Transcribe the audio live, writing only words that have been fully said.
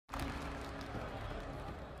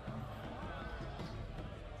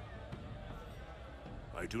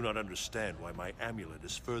do not understand why my amulet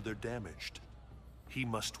is further damaged. He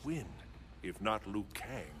must win. If not Liu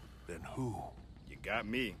Kang, then who? You got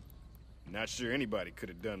me. Not sure anybody could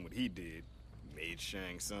have done what he did. Made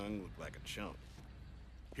Shang Tsung look like a chump.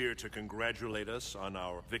 Here to congratulate us on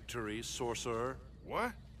our victory, sorcerer?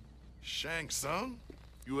 What? Shang Tsung?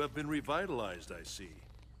 You have been revitalized, I see.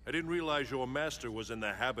 I didn't realize your master was in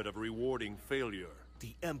the habit of rewarding failure.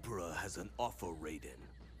 The Emperor has an offer, Raiden.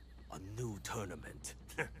 A new tournament.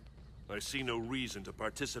 I see no reason to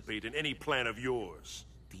participate in any plan of yours.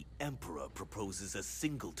 The Emperor proposes a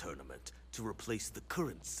single tournament to replace the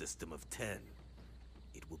current system of 10.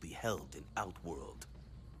 It will be held in Outworld.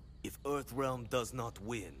 If Earthrealm does not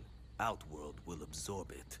win, Outworld will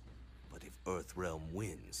absorb it. But if Earthrealm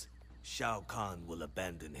wins, Shao Kahn will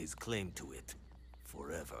abandon his claim to it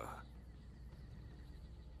forever.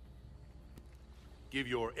 Give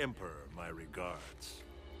your Emperor my regards.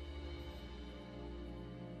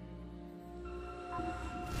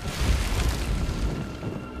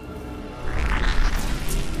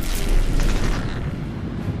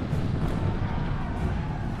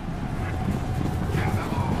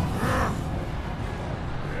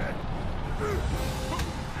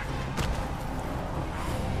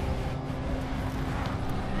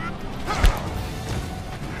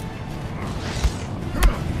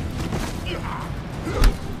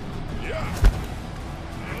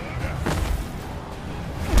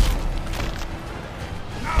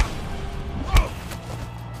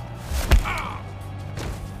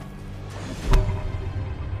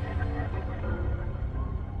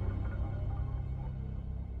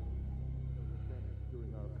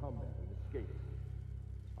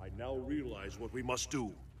 I now realize what we must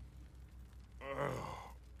do.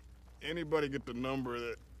 Anybody get the number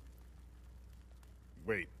that...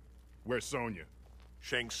 Wait, where's Sonya?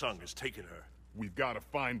 Shang Tsung has taken her. We've got to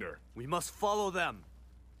find her. We must follow them.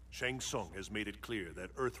 Shang Tsung has made it clear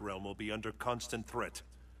that Earthrealm will be under constant threat,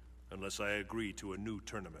 unless I agree to a new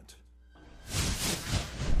tournament.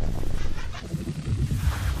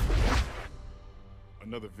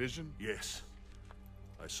 Another vision? Yes.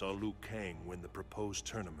 I saw Liu Kang win the proposed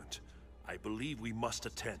tournament. I believe we must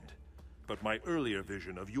attend. But my earlier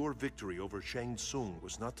vision of your victory over Shang Tsung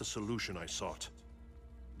was not the solution I sought.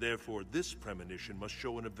 Therefore, this premonition must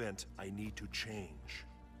show an event I need to change.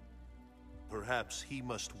 Perhaps he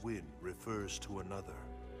must win refers to another.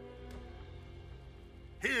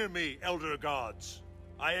 Hear me, Elder Gods.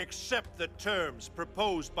 I accept the terms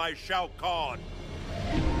proposed by Shao Kahn.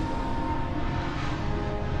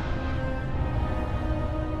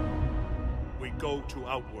 We go to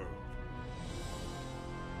Outworld.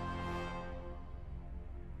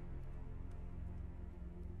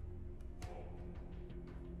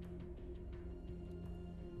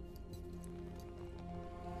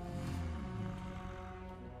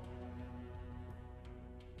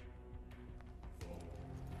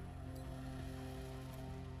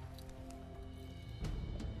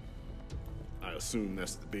 I assume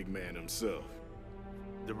that's the big man himself.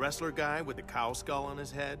 The wrestler guy with the cow skull on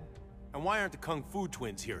his head? And why aren't the Kung Fu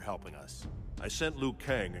twins here helping us? I sent Liu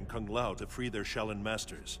Kang and Kung Lao to free their Shaolin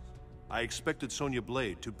masters. I expected Sonya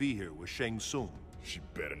Blade to be here with Shang Tsung. She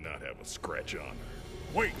better not have a scratch on her.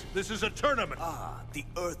 Wait, this is a tournament! Ah, the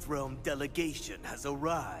Earthrealm delegation has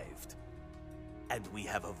arrived. And we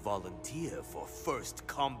have a volunteer for first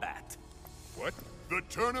combat. What? The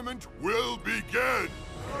tournament will begin!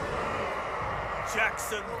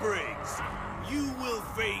 Jackson Briggs, you will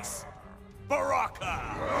face Baraka!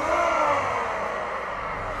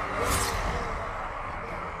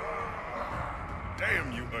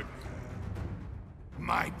 Damn you, ugly.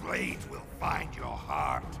 My blade will find your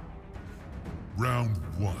heart. Round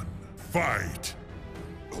 1. Fight!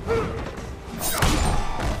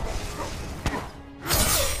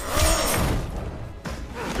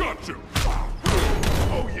 Got you!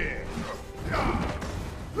 Oh yeah! Yeah!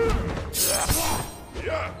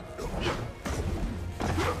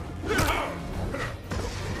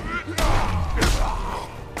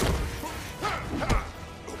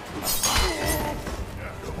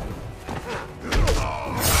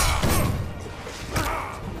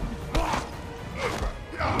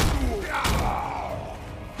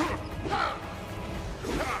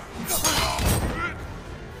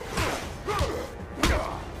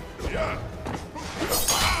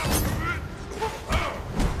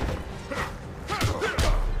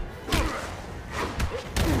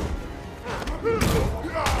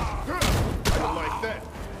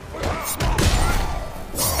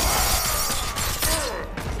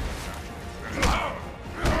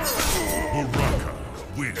 Baraka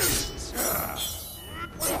wins.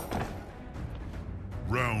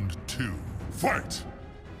 Round 2. Fight!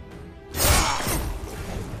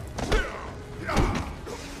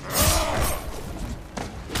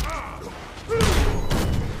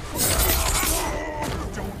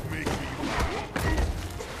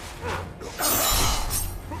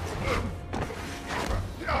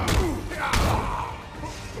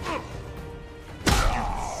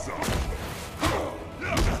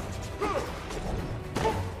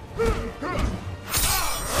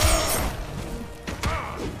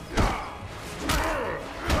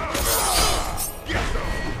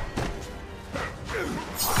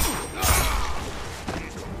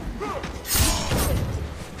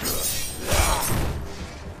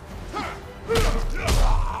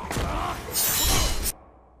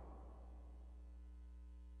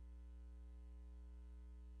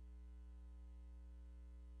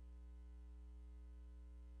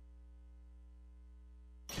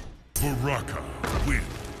 Baraka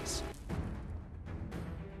wins.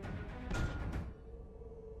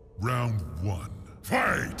 Round 1.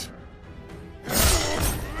 Fight!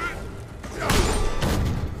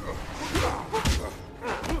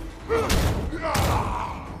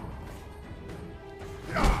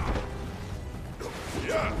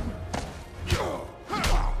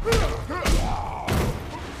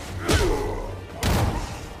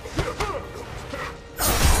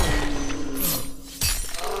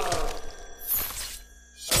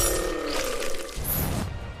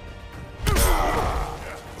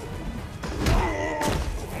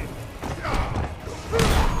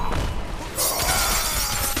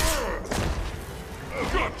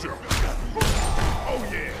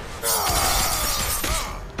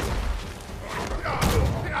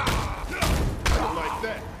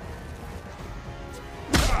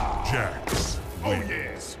 Jax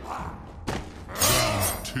wins.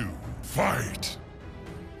 Round 2. Fight!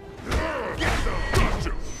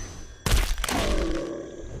 Gotcha!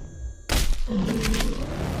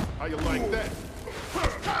 How you like that?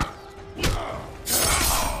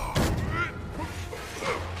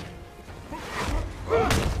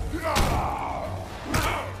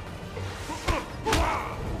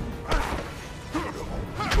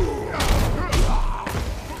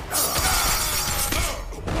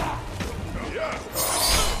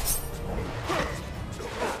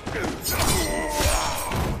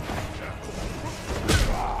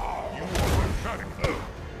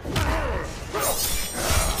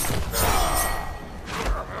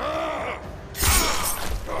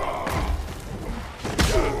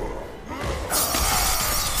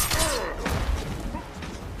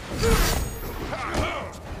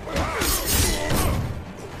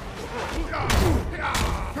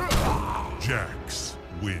 Jax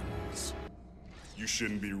wins. You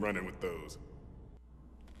shouldn't be running with those.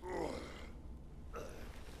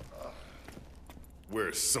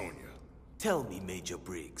 Where's Sonya? Tell me, Major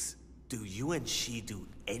Briggs, do you and she do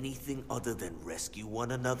anything other than rescue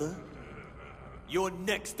one another? Your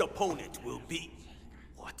next opponent will be...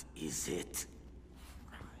 What is it?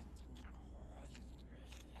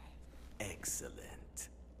 Excellent.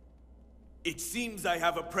 It seems I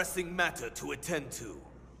have a pressing matter to attend to.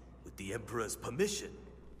 With the Emperor's permission,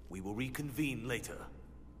 we will reconvene later.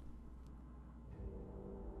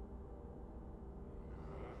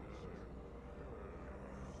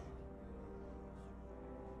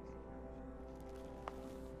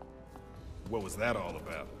 What was that all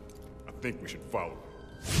about? I think we should follow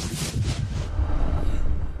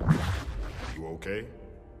her. You okay?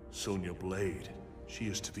 Sonya Blade. She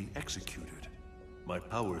is to be executed. My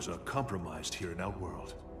powers are compromised here in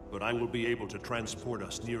Outworld, but I will be able to transport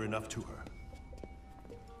us near enough to her.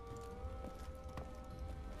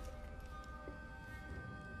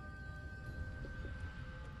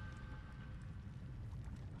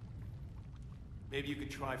 Maybe you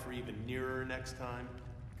could try for even nearer next time.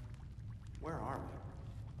 Where are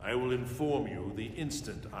we? I will inform you the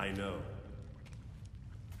instant I know.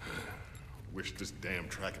 Wish this damn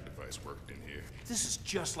tracking device worked in here. This is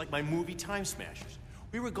just like my movie Time Smashers.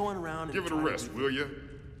 We were going around and Give it a rest, will ya?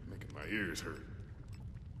 Making my ears hurt.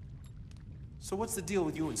 So what's the deal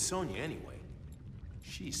with you and Sonya anyway?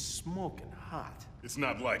 She's smoking hot. It's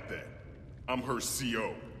not like that. I'm her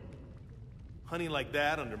CO. Honey like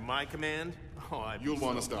that under my command? Oh, You'll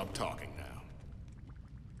want to stop talking now.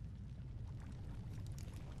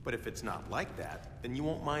 But if it's not like that, then you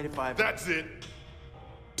won't mind if I... That's it!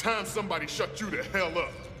 Time somebody shut you the hell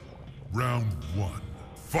up! Round 1.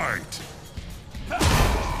 Fight!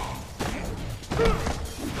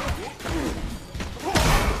 How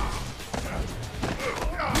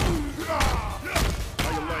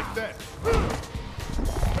you like that?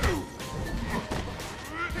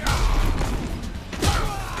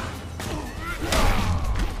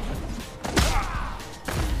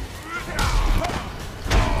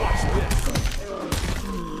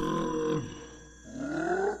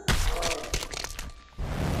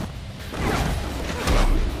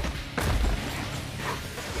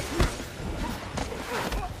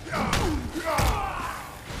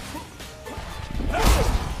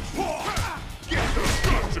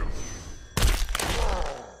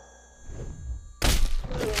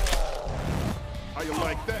 How you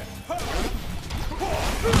like that?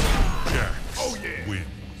 Jax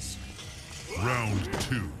wins. Round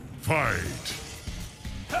 2. Fight!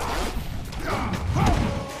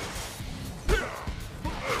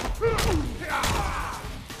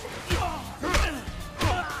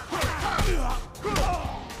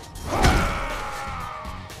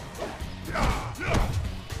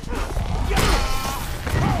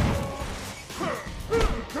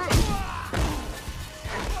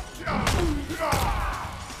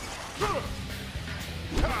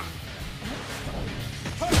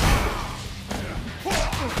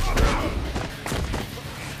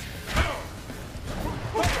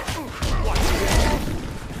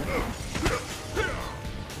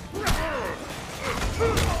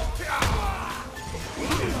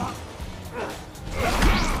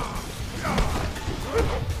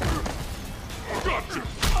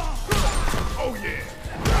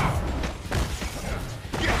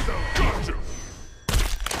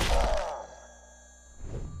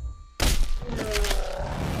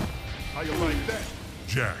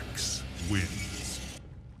 Jax wins.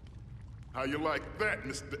 How you like that,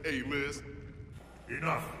 Mr. A-list?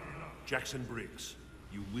 Enough. Jackson Briggs,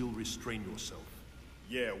 you will restrain yourself.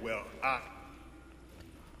 Yeah, well,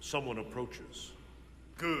 Someone approaches.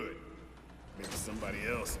 Good. Maybe somebody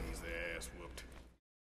else needs their ass whooped.